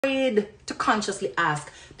afraid to consciously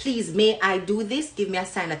ask, please, may I do this? Give me a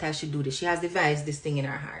sign that I should do this. She has devised this thing in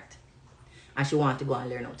her heart. And she wants to go and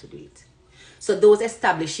learn how to do it. So those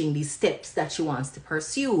establishing these steps that she wants to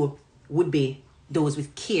pursue would be those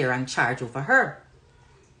with care and charge over her.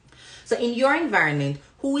 So in your environment,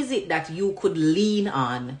 who is it that you could lean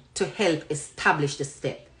on to help establish the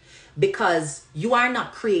step? Because you are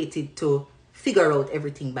not created to figure out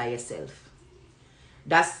everything by yourself.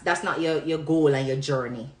 That's not your goal and your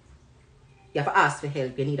journey. You have to ask for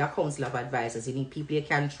help. You need a council of advisors. You need people you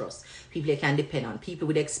can trust, people you can depend on, people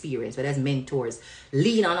with experience, whether it's mentors.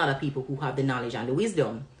 Lean on other people who have the knowledge and the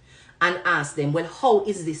wisdom and ask them, well, how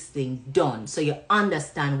is this thing done? So you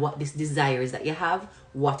understand what this desire is that you have,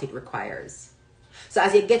 what it requires. So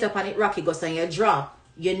as you get up and it rocky goes and you drop,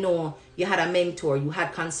 you know you had a mentor, you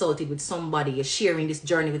had consulted with somebody, you're sharing this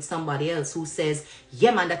journey with somebody else who says,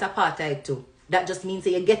 yeah man, that's apartheid too. That just means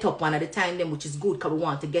that you get up one at a time then, which is good because we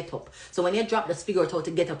want to get up. So when you drop, just figure out how to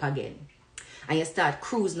get up again. And you start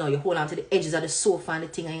cruise now, you hold on to the edges of the sofa and the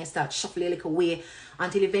thing and you start shuffling a little way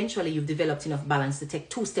until eventually you've developed enough balance to take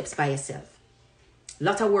 2 steps by yourself. A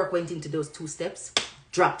lot of work went into those 2 steps.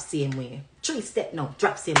 Drop same way. 3 steps now,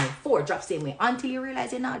 drop same way. 4, drop same way. Until you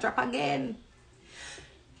realize you're not drop again.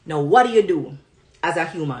 Now what do you do as a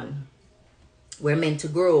human? We're meant to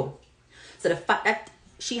grow. So the fact that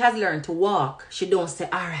she has learned to walk, she don't say,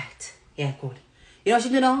 all right, yeah, good. You know what she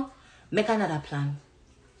do now? Make another plan.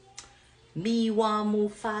 Me want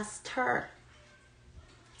move faster.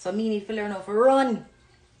 So me need to learn how to run.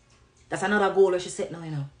 That's another goal she set now,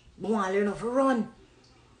 you know. Me want to learn how to run.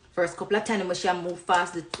 First couple of times when she move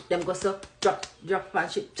fast, them go so drop,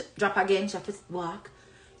 and she drop again. She have to walk.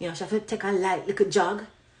 You know, she have to take a light little jog.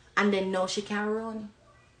 And then now she can run.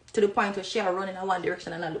 To the point where she are running in one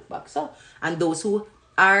direction and I look back. So, and those who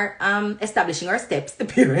are establishing our steps, the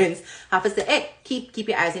parents have to say, hey, keep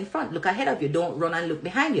your eyes in front. Look ahead of you. Don't run and look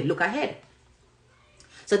behind you. Look ahead.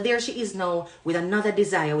 So there she is now with another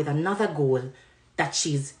desire, with another goal that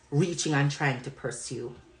she's reaching and trying to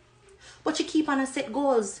pursue. But she keep on and set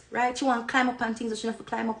goals, right? She want to climb up on things that she have to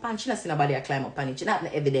climb up on. She not see nobody climb up on it. She not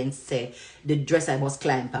have no evidence say the dress I must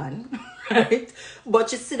climb on, right? But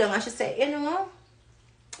she sit down and she say, you know,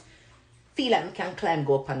 feel like I can climb,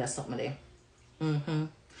 go up on something there. I'm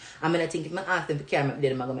gonna think if I ask them to carry me up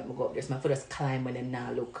there, I'm gonna make me go up there. So I just climb when them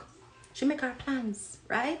now look. She make her plans,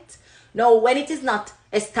 right? Now, when it is not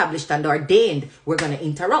established and ordained, we're gonna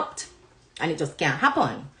interrupt. And it just can't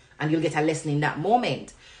happen. And you'll get a lesson in that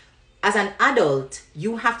moment. As an adult,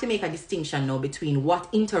 you have to make a distinction now between what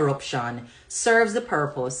interruption serves the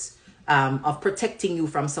purpose of protecting you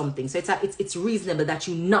from something. So it's reasonable that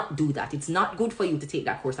you not do that. It's not good for you to take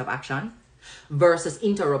that course of action. Versus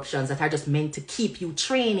interruptions that are just meant to keep you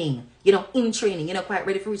training, you know, in training, you know, quite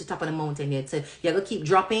ready for you to top of the mountain yet. So you're going to keep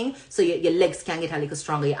dropping so your legs can get a little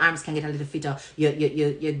stronger, your arms can get a little fitter,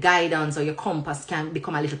 your guidance or your compass can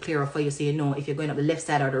become a little clearer for you so you know if you're going up the left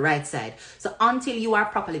side or the right side. So until you are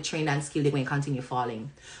properly trained and skilled, you're going to continue falling.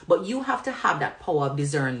 But you have to have that power of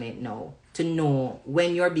discernment now to know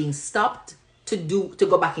when you're being stopped to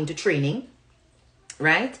go back into training,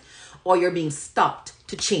 right? Or you're being stopped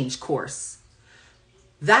to change course.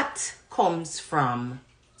 That comes from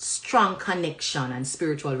strong connection and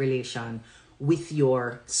spiritual relation with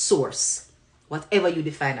your source. Whatever you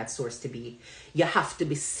define that source to be. You have to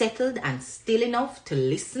be settled and still enough to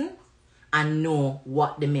listen and know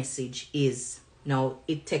what the message is. Now,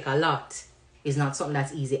 it takes a lot. It's not something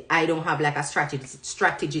that's easy. I don't have like a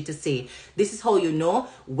strategy to say, this is how you know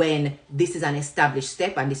when this is an established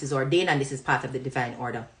step and this is ordained and this is part of the divine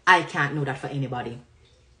order. I can't know that for anybody.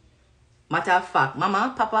 Matter of fact,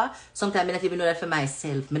 mama, papa, sometimes I don't even know that for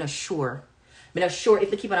myself. I'm not sure. I'm not sure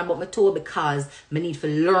if I keep on about my toe because I need to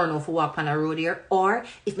learn how to walk on the road here or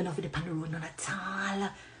if I not fit on the road none at all.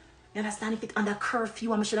 You understand? If it's under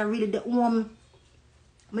curfew, I should have really done home.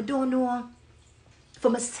 I don't know. For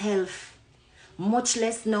myself. Much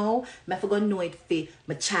less now, I forgot know it for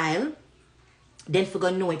my child. Then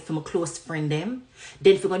forgot know it for my close friend them.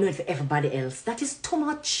 Then forgot know it for everybody else. That is too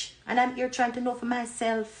much. And I'm here trying to know for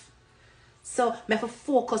myself. So I have to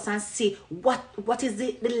focus and see what is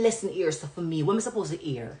the lesson here so for me. What am I supposed to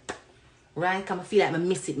hear? Right? Because I feel like I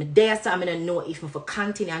miss it. I dare so I'm going to know if I for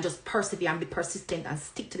continue and just persevere and be persistent and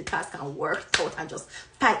stick to the task and work it out and just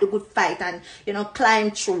fight the good fight and, you know, climb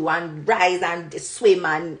through and rise and swim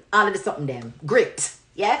and all of the something them. Great.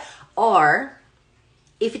 Yeah? Or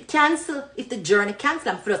if it cancel, if the journey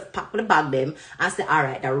cancel, I'm first pack with the bag them and say, all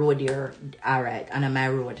right, the road here, all right, and on my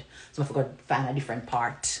road. So I forgot to find a different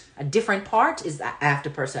part. A different part is I have to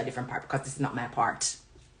pursue a different part because this is not my part.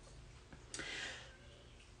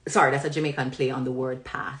 sorry, that's a Jamaican play on the word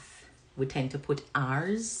path. We tend to put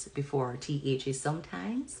R's before THs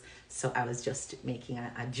sometimes. So I was just making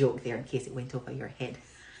a joke there in case it went over your head.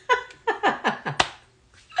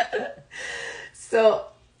 So,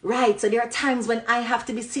 right. So there are times when I have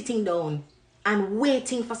to be sitting down and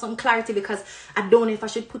waiting for some clarity because I don't know if I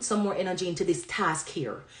should put some more energy into this task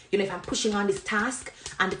here. You know, if I'm pushing on this task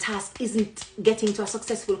and the task isn't getting to a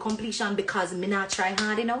successful completion because me not try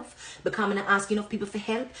hard enough, because I'm not asking enough people for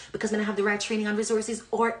help, because I don't have the right training and resources,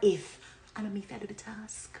 or if I don't make I do the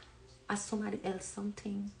task as somebody else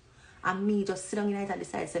something. And me just sit down in it and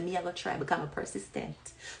decide, say, me I go try because I'm persistent.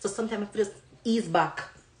 So sometimes I just ease back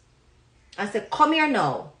and say, come here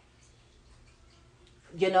now.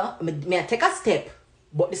 You know, may I take a step,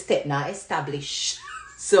 but the step now established.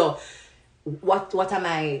 So what's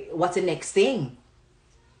the next thing?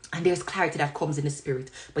 And there's clarity that comes in the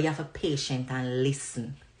spirit, but you have to be patient and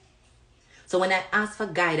listen. So when I ask for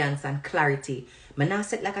guidance and clarity, I now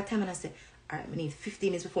set like a time and I say, all right, I need 15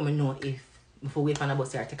 minutes before I know if before wait for a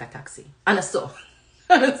bus or take a taxi. And so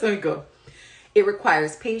we go. It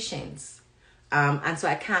requires patience. And so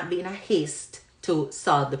I can't be in a haste to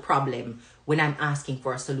solve the problem when I'm asking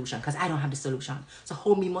for a solution because I don't have the solution. So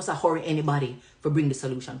how me must I hurry anybody for bring the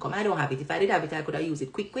solution? Come, I don't have it. If I did have it, I could have used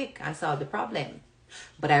it quick and solve the problem.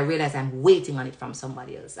 But I realize I'm waiting on it from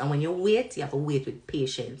somebody else. And when you wait, you have to wait with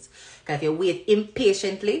patience. Because if you wait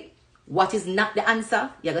impatiently, what is not the answer,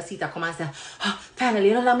 you're going to see it come and say, oh, finally,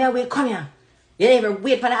 you don't let me wait, come here. You never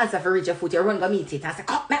wait for the answer for reach your foot. You run go meet it and say,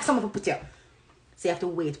 come, make someone put you. So you have to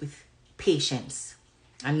wait with patience.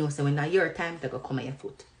 And know so when it's your time, they're going to come at your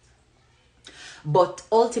foot. But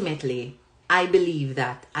ultimately, I believe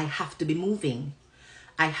that I have to be moving.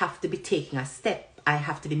 I have to be taking a step. I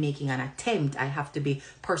have to be making an attempt. I have to be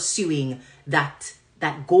pursuing that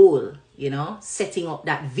goal, you know, setting up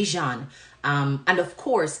that vision. And of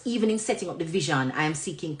course, even in setting up the vision, I am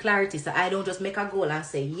seeking clarity. So I don't just make a goal and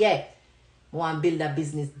say, yeah, I want to build a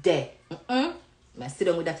business there. I sit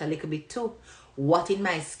down with that a little bit too. What in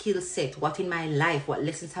my skill set, what in my life, what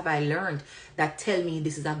lessons have I learned that tell me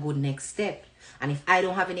this is a good next step? And if I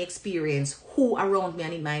don't have any experience, who around me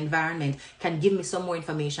and in my environment can give me some more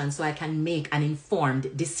information so I can make an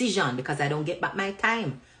informed decision because I don't get back my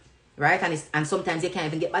time, right? And sometimes you can't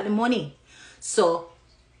even get back the money. So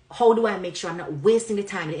how do I make sure I'm not wasting the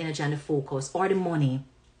time, the energy and the focus or the money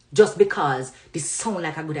just because this sounds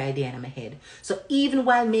like a good idea in my head? So even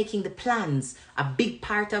while making the plans, a big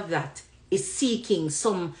part of that is seeking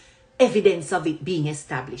some evidence of it being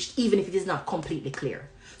established, even if it is not completely clear.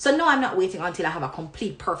 So no, I'm not waiting until I have a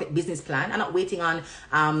complete, perfect business plan. I'm not waiting on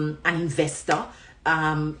an investor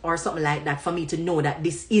or something like that for me to know that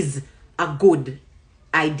this is a good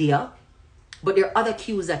idea. But there are other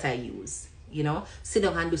cues that I use. You know, sit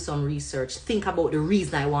down and do some research. Think about the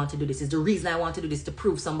reason I want to do this. Is the reason I want to do this to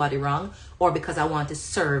prove somebody wrong or because I want to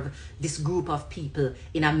serve this group of people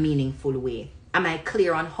in a meaningful way? Am I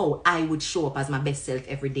clear on how I would show up as my best self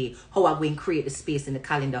every day? How I'm going to create the space in the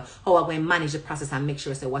calendar? How I'm going to manage the process and make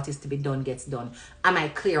sure so what is to be done gets done? Am I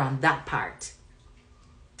clear on that part?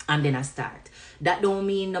 And then I start. That don't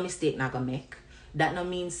mean no mistake not gonna make. That don't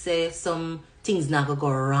mean say some things not gonna go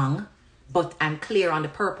wrong. But I'm clear on the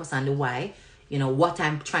purpose and the why. You know, what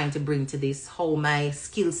I'm trying to bring to this. How my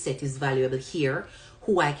skill set is valuable here.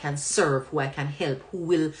 Who I can serve, who I can help,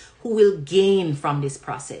 who will gain from this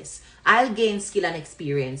process. I'll gain skill and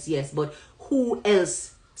experience, yes, but who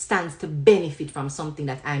else stands to benefit from something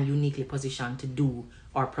that I'm uniquely positioned to do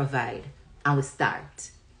or provide? And we start.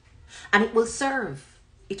 And it will serve.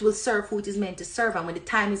 It will serve who it is meant to serve. And when the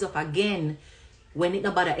time is up again, when it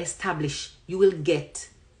nobody establish, you will get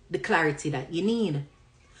the clarity that you need.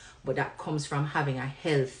 But that comes from having a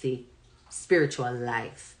healthy spiritual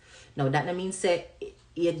life. Now, that don't mean say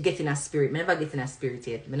you're getting a spirit. I never get in a spirit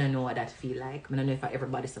yet. I don't know what that feel like. I don't know if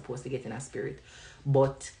everybody's supposed to get in a spirit.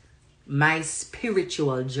 But my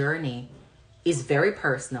spiritual journey is very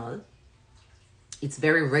personal. It's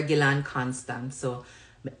very regular and constant. So,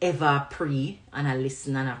 I ever pray and I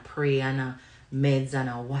listen and I pray and I meds and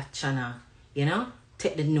I watch and I, you know,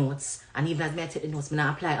 take the notes. And even as I take the notes, I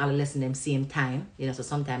not apply all the lessons them same time. You know, so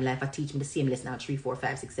sometimes life I teach me the same lesson out 3, 4,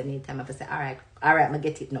 5, 6, 7, 8 times. I say, all right, I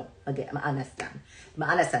get it now. I understand. I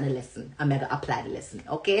understand the lesson. I'm going to apply the lesson.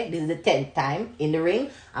 Okay? This is the 10th time in the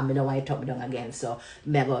ring. And I don't want you to talk me down again. So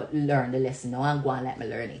I'm going to learn the lesson now and go and let me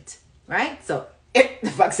learn it. Right? So if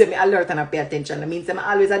the fact that I alert and I pay attention, that means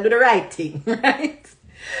I always do the right thing. Right?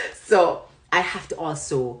 So I have to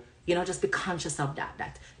also, you know, just be conscious of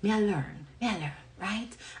that may I learn, right?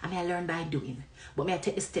 And may I learn by doing. But may I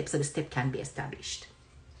take the steps so the step can be established.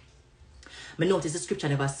 I notice the scripture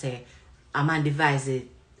never say, a man devises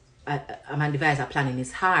a man devises a plan in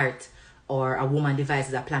his heart, or a woman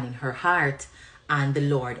devises a plan in her heart, and the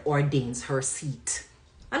Lord ordains her seat.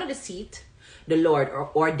 I know the seat. The Lord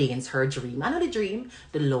ordains her dream. I know the dream.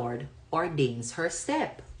 The Lord ordains her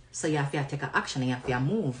step. So you have to take an action and you have to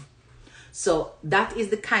move. So that is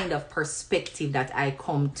the kind of perspective that I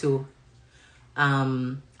come to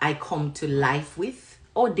life with.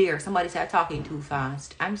 Oh dear, somebody said I'm talking too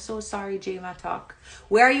fast. I'm so sorry, Jama Talk.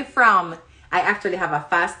 Where are you from? I actually have a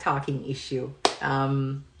fast talking issue.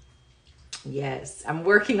 Yes, I'm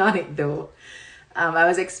working on it though. I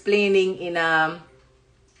was explaining in a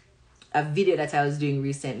video that I was doing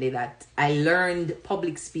recently that I learned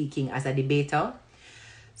public speaking as a debater.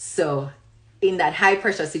 So in that high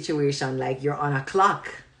pressure situation, like you're on a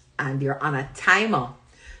clock and you're on a timer.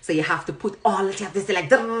 So you have to put all that you have to say, like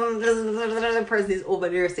the person is over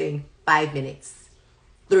there saying 5 minutes,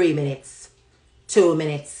 3 minutes, 2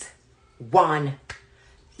 minutes, 1,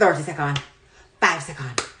 30 seconds, 5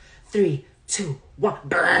 seconds, 3, 2, 1,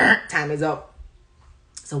 time is up.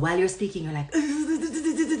 So while you're speaking, you're like,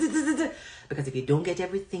 because if you don't get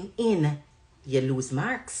everything in, you lose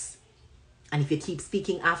marks. And if you keep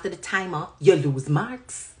speaking after the timer, you lose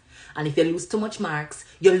marks. And if you lose too much marks,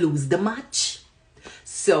 you lose the match.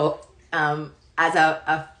 So as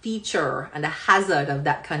a feature and a hazard of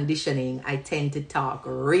that conditioning, I tend to talk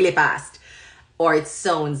really fast, or it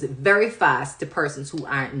sounds very fast to persons who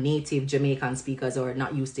aren't native Jamaican speakers or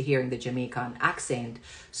not used to hearing the Jamaican accent.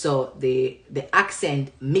 So the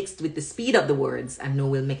accent mixed with the speed of the words, I know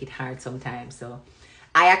will make it hard sometimes. So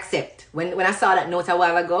I accept. When I saw that note a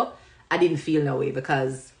while ago, I didn't feel no way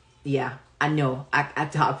because, yeah, I know I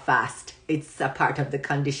talk fast. It's a part of the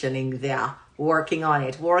conditioning there. Working on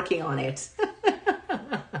it.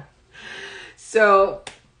 So,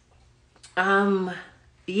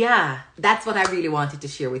 yeah, that's what I really wanted to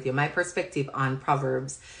share with you. My perspective on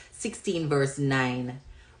Proverbs 16 verse 9,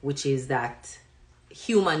 which is that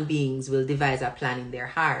human beings will devise a plan in their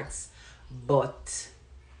hearts, but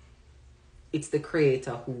it's the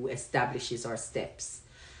Creator who establishes our steps.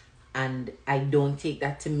 And I don't take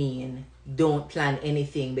that to mean don't plan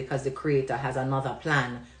anything because the Creator has another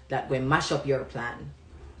plan that will mash up your plan.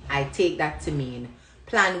 I take that to mean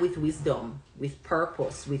plan with wisdom, with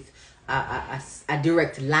purpose, with a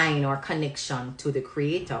direct line or connection to the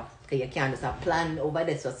Creator. Okay, you can't just have plan over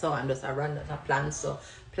this or so and just run a plan. So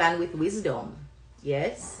plan with wisdom,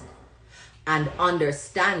 yes? And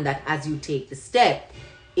understand that as you take the step,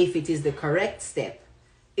 if it is the correct step,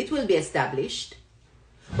 it will be established.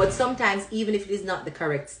 But sometimes, even if it is not the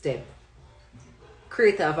correct step,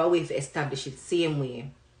 Creator have a way to establish it same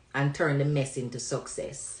way and turn the mess into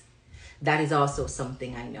success. That is also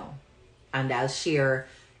something I know. And I'll share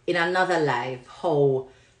in another life how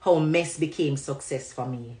mess became success for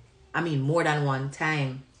me. I mean, more than one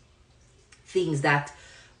time. Things that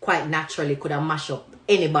quite naturally could have mashed up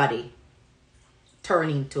anybody turn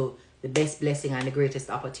into the best blessing and the greatest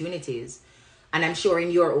opportunities. And I'm sure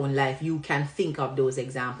in your own life, you can think of those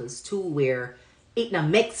examples too, where it now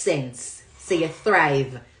makes sense. So you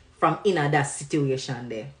thrive from that situation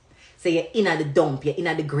there. So you're the dump,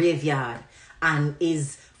 you're the graveyard, and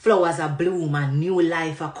is flowers are bloom and new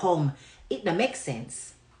life are come. It now makes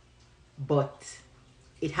sense. But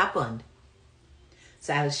it happened.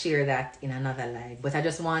 So I'll share that in another life. But I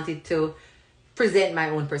just wanted to present my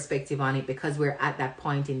own perspective on it because we're at that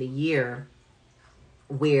point in the year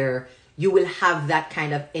where you will have that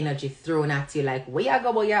kind of energy thrown at you, like, where you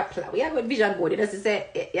go, boy, we are going vision board. You know,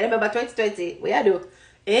 say, you remember 2020, what you do?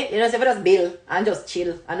 You know, say, we just build and just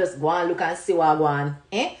chill and just go and look and see what go on.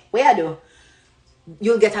 What you do?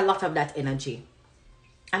 You'll get a lot of that energy.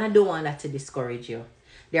 And I don't want that to discourage you.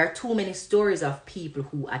 There are too many stories of people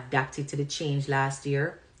who adapted to the change last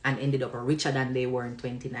year and ended up richer than they were in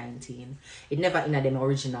 2019. It never in them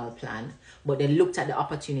original plan, but they looked at the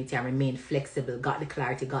opportunity and remained flexible, got the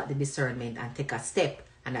clarity, got the discernment, and take a step,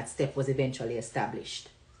 and that step was eventually established.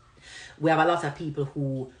 We have a lot of people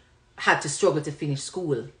who had to struggle to finish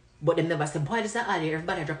school, but they never said, boy, this is hard,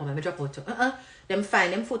 everybody drop out, let me drop out too. Them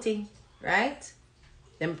find them footing, right?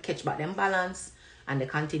 Them catch back them balance, and they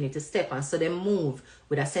continue to step, and so they move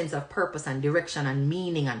with a sense of purpose and direction and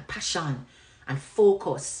meaning and passion and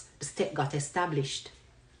focus. The step got established.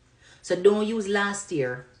 So don't use last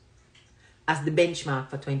year as the benchmark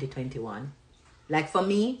for 2021. Like for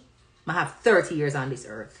me, I have 30 years on this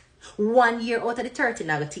earth. 1 year out of the 30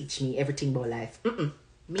 now to teach me everything about life.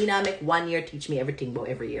 Me now make 1 year teach me everything about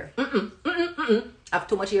every year. I have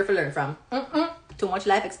too much year to learn from. Too much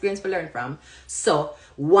life experience to learn from. So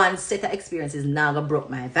one set of experiences now gonna broke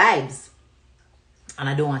my vibes. And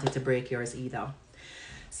I don't want it to break yours either.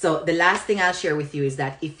 So the last thing I'll share with you is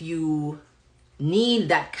that if you need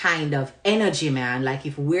that kind of energy, man, like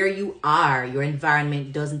if where you are, your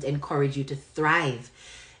environment doesn't encourage you to thrive,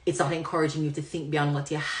 it's not encouraging you to think beyond what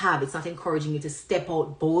you have, it's not encouraging you to step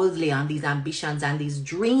out boldly on these ambitions and these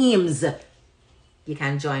dreams, you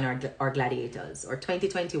can join our gladiators. Our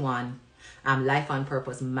 2021 Life on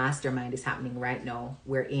Purpose Mastermind is happening right now.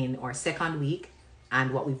 We're in our second week, and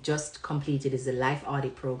what we've just completed is the life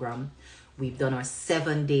audit program. We've done our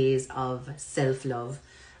 7 days of self-love.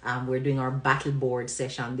 We're doing our battle board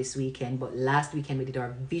session this weekend, but last weekend we did our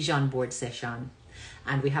vision board session,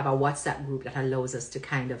 and we have a WhatsApp group that allows us to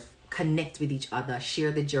kind of connect with each other,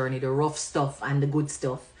 share the journey, the rough stuff and the good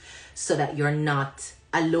stuff, so that you're not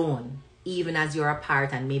alone, even as you're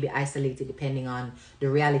apart and maybe isolated depending on the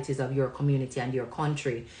realities of your community and your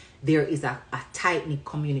country. There is a tight-knit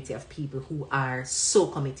community of people who are so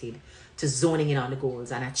committed to zoning in on the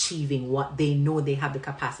goals and achieving what they know they have the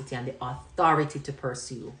capacity and the authority to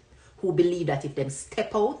pursue, who believe that if them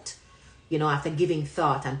step out, you know, after giving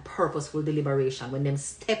thought and purposeful deliberation, when them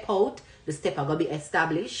step out, the step are going to be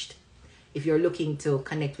established. If you're looking to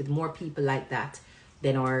connect with more people like that,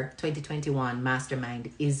 then our 2021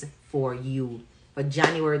 Mastermind is for you. For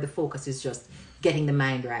January, the focus is just getting the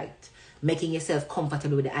mind right, making yourself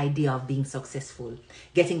comfortable with the idea of being successful,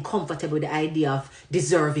 getting comfortable with the idea of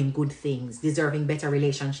deserving good things, deserving better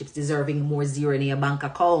relationships, deserving more zero in your bank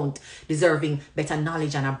account, deserving better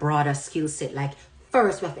knowledge and a broader skill set. Like,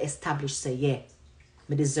 first we have to establish, say, yeah,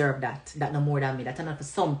 I deserve that. That no more than me. That's not for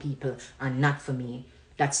some people and not for me.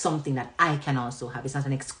 That's something that I can also have. It's not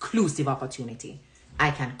an exclusive opportunity.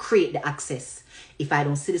 I can create the access. If I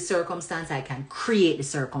don't see the circumstance, I can create the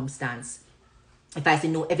circumstance. If I see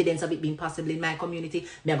no evidence of it being possible in my community,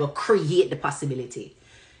 I'm going to create the possibility.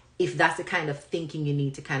 If that's the kind of thinking you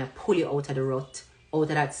need to kind of pull you out of the rut, out of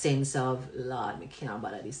that sense of, Lord, me can't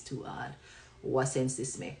bother this too hard. What sense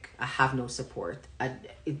this make? I have no support.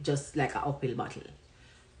 It's just like an uphill battle.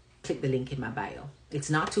 Click the link in my bio. It's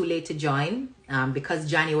not too late to join. Because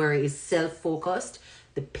January is self-focused,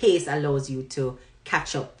 the pace allows you to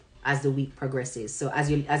catch up as the week progresses. So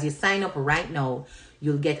as you sign up right now,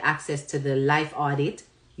 you'll get access to the life audit.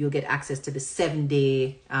 You'll get access to the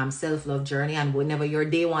 7-day self-love journey. And whenever your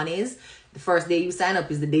day one is, the first day you sign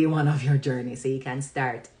up is the day one of your journey. So you can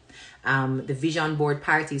start. The vision board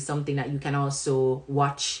party is something that you can also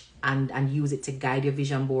watch and use it to guide your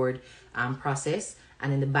vision board process.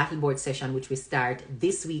 And then the battle board session, which we start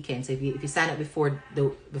this weekend. So if you sign up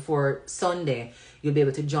before Sunday, you'll be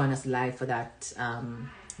able to join us live for that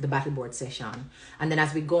the battle board session. And then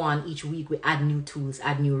as we go on each week, we add new tools,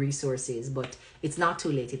 add new resources. But it's not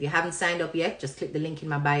too late. If you haven't signed up yet, just click the link in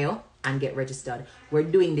my bio and get registered. We're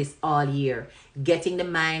doing this all year. Getting the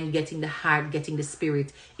mind, getting the heart, getting the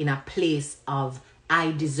spirit in a place of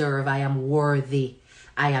I deserve, I am worthy,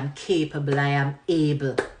 I am capable, I am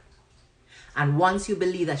able. And once you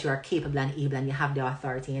believe that you are capable and able and you have the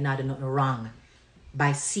authority, you're not doing nothing wrong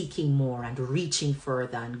by seeking more and reaching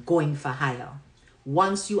further and going for higher.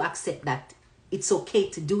 Once you accept that it's okay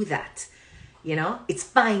to do that, you know, it's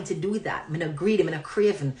fine to do that. I'm not greedy, I'm not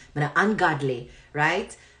craving, I'm not ungodly,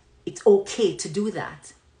 right? It's okay to do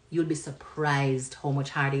that. You'll be surprised how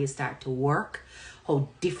much harder you start to work, how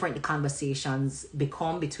different the conversations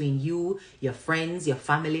become between you, your friends, your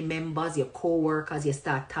family members, your co-workers. You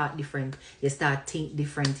start talk different, you start think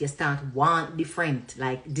different, you start want different,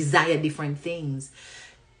 like desire different things.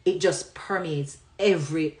 It just permeates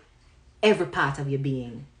every part of your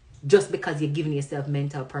being, just because you're giving yourself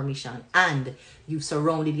mental permission and you've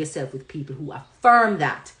surrounded yourself with people who affirm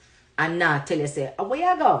that and not tell you, say, oh,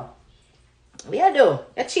 where you go? Where you do?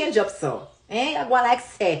 You change up so. I go like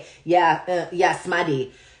say, yeah,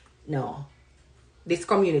 smaddy. No. This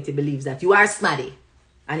community believes that you are smaddy.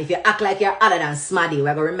 And if you act like you're other than smaddy,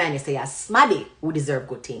 we're going to remind you, say, you're smaddy who deserve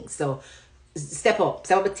good things. So step up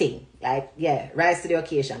the thing. Like, yeah, rise to the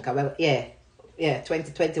occasion. Cause we're,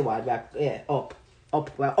 2021, we're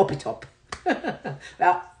we're up it up.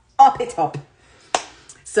 We're up it up.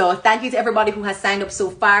 So thank you to everybody who has signed up so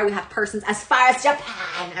far. We have persons as far as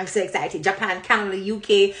Japan. I'm so excited. Japan, Canada,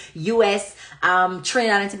 UK, US,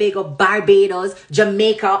 Trinidad and Tobago, Barbados,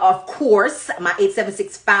 Jamaica, of course. My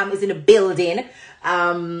 876 fam is in the building.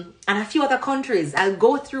 And a few other countries. I'll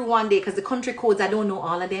go through one day because the country codes, I don't know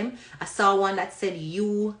all of them. I saw one that said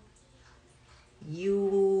you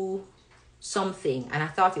something. And I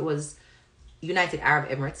thought it was United Arab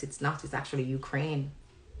Emirates. It's not. It's actually Ukraine.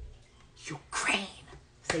 Ukraine.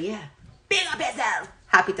 So yeah, big up yourself.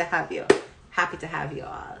 Happy to have you. Happy to have you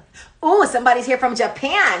all. Oh, somebody's here from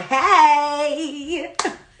Japan. Hey.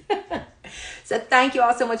 So thank you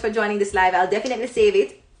all so much for joining this live. I'll definitely save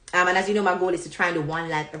it. And as you know, my goal is to try and do one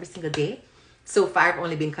live every single day. So far, I've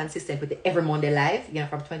only been consistent with the every Monday live. You know,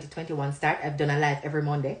 from 2021 start, I've done a live every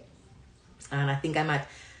Monday. And I think I'm at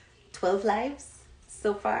 12 lives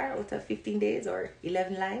so far out of 15 days or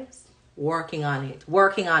 11 lives. Working on it.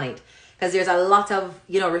 Because there's a lot of,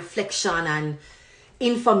 reflection and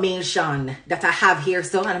information that I have here.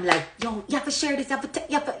 So, and I'm like, yo, you have to share this. You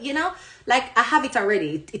have to, like I have it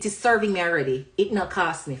already. It is serving me already. It not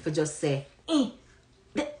cost me for just say, and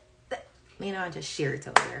just share it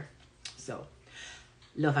out there. So,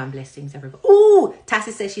 love and blessings, everybody. Ooh,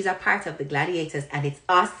 Tassie says she's a part of the Gladiators and it's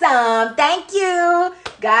awesome. Thank you.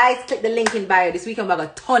 Guys, click the link in bio. This weekend we're going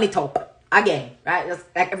to turn it up again, right? Just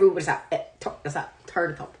like everybody's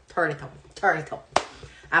turn it up.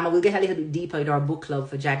 We'll get a little bit deeper in our book club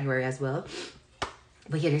for January as well.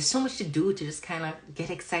 But yeah, there's so much to do to just kind of get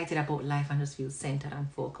excited about life and just feel centered and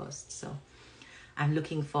focused. So I'm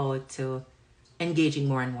looking forward to engaging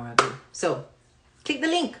more and more of you. So click the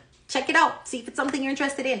link. Check it out. See if it's something you're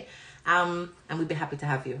interested in. And we'd be happy to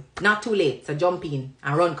have you. Not too late. So jump in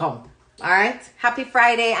and run come. All right. Happy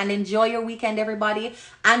Friday and enjoy your weekend, everybody.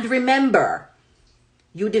 And remember,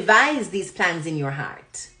 you devise these plans in your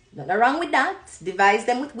heart. Nothing wrong with that. Devise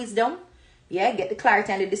them with wisdom. Yeah. Get the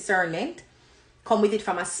clarity and the discernment. Come with it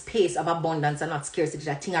from a space of abundance and not scarcity.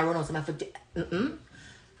 That thing I run out of my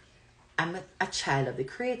I'm a child of the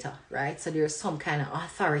Creator, right? So there's some kind of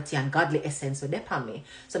authority and godly essence with upon me.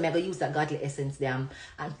 So I'm going to use that godly essence there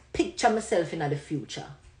and picture myself in the future.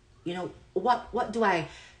 What do I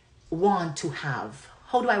want to have?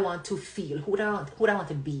 How do I want to feel? Who do I want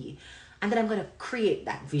to be? And then I'm going to create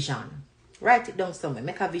that vision. Write it down somewhere.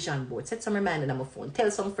 Make a vision board. Set some reminder on my phone.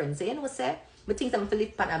 Tell some friends. Say, I think I'm going to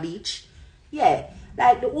live on a beach. Yeah,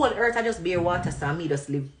 like the whole earth I just bear water, so me just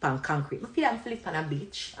live on concrete. I feel like I'm live on a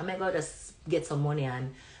beach. I may go just get some money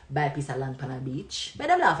and buy a piece of land on a beach.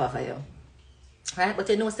 But I'm laugh off of you. Right? But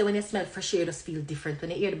so when you smell fresh air, you just feel different.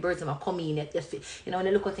 When you hear the birds come in, you feel, when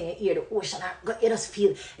you look out and you hear the ocean, you just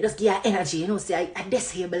feel, it just give you energy. Say,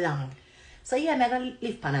 this here belong. So yeah, I'm going to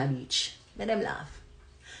live on a beach. Let them laugh.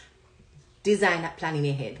 Design that plan in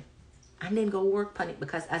your head. And then go work on it,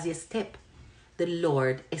 because as you step, the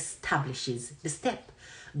Lord establishes the step.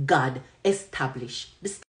 God established the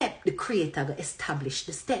step. The Creator will establish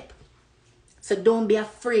the step. So don't be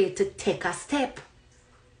afraid to take a step.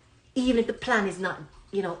 Even if the plan is not,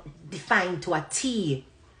 defined to a T.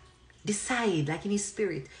 Decide, like in His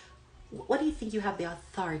Spirit, what do you think you have the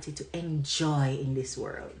authority to enjoy in this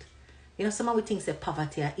world? Some would think that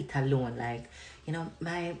poverty are it alone. Like,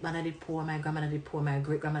 my mother did poor, my grandmother did poor, my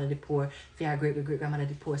great-grandmother did poor, their great-great-grandmother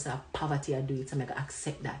did poor, so poverty I do it, so I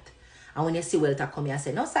accept that. And when you see wealth come here, I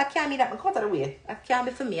say, no, sir, I can't be that, I cut it away. That can't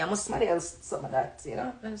be for me, I must somebody else, some of that,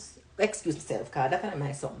 Just excuse myself, because that's not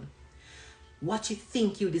my something. What you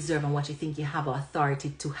think you deserve and what you think you have authority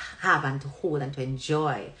to have and to hold and to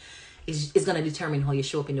enjoy is going to determine how you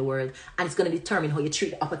show up in the world, and it's going to determine how you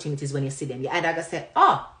treat the opportunities when you see them. You either going to say,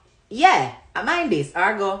 oh, yeah, I mind this,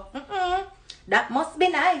 or go, that must be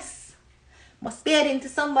nice. Must be heading to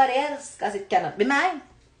somebody else, because it cannot be mine.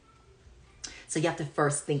 So you have to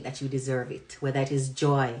first think that you deserve it, whether it is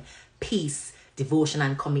joy, peace, devotion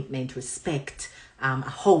and commitment, respect, a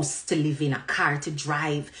house to live in, a car to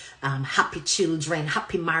drive, happy children,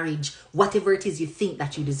 happy marriage, whatever it is you think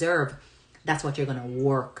that you deserve, that's what you're going to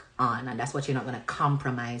work on, and that's what you're not going to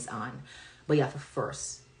compromise on. But you have to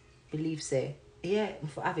first believe, say, yeah,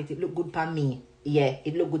 if I have it, it look good for me. Yeah,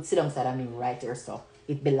 it look good sit down side of me right here, so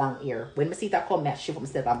it belong here. When I see that come, I shift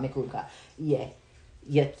myself and make room. Yeah,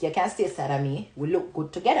 you can't stay side of me. We look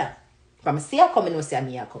good together. From see I come, and see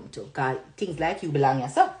me I come too. Because things like you belong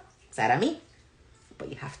yourself, side of me. But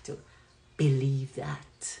you have to believe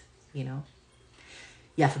that, You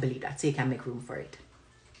have to believe that so you can make room for it.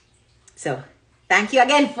 So, thank you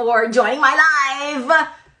again for joining my live.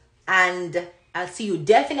 And I'll see you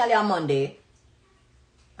definitely on Monday.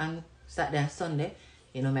 And Saturday and Sunday,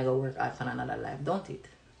 I go work out for another live, don't it?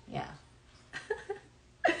 Yeah.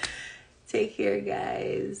 Take care,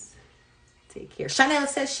 guys. Take care. Chanel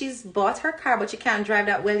says she's bought her car, but she can't drive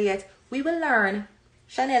that well yet. We will learn.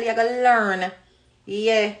 Chanel, you gotta learn.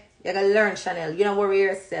 Yeah, you gotta learn, Chanel. You don't worry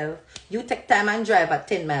yourself. You take time and drive at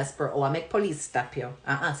 10 miles per hour. Make police stop you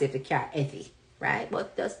and answer if the car heavy. Right?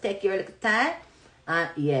 But just take your little time.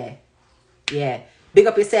 Yeah. Big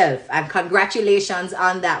up yourself and congratulations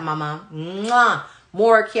on that, mama. Mwah.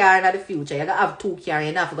 More car in the future. You gotta have 2 cars.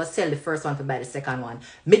 You have to sell the first one to buy the second one.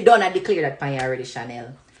 Me done and declare that pan you already,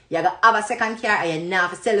 Chanel. You gotta have a second car and you now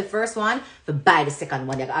have to sell the first one to buy the second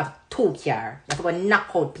one. You gotta have 2 cars. You have to go knock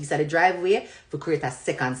out piece of the driveway to create a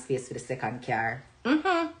second space for the second car.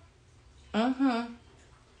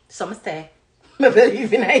 Some stay. I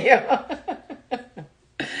believe in you.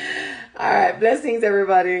 All right. Blessings,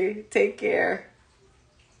 everybody. Take care.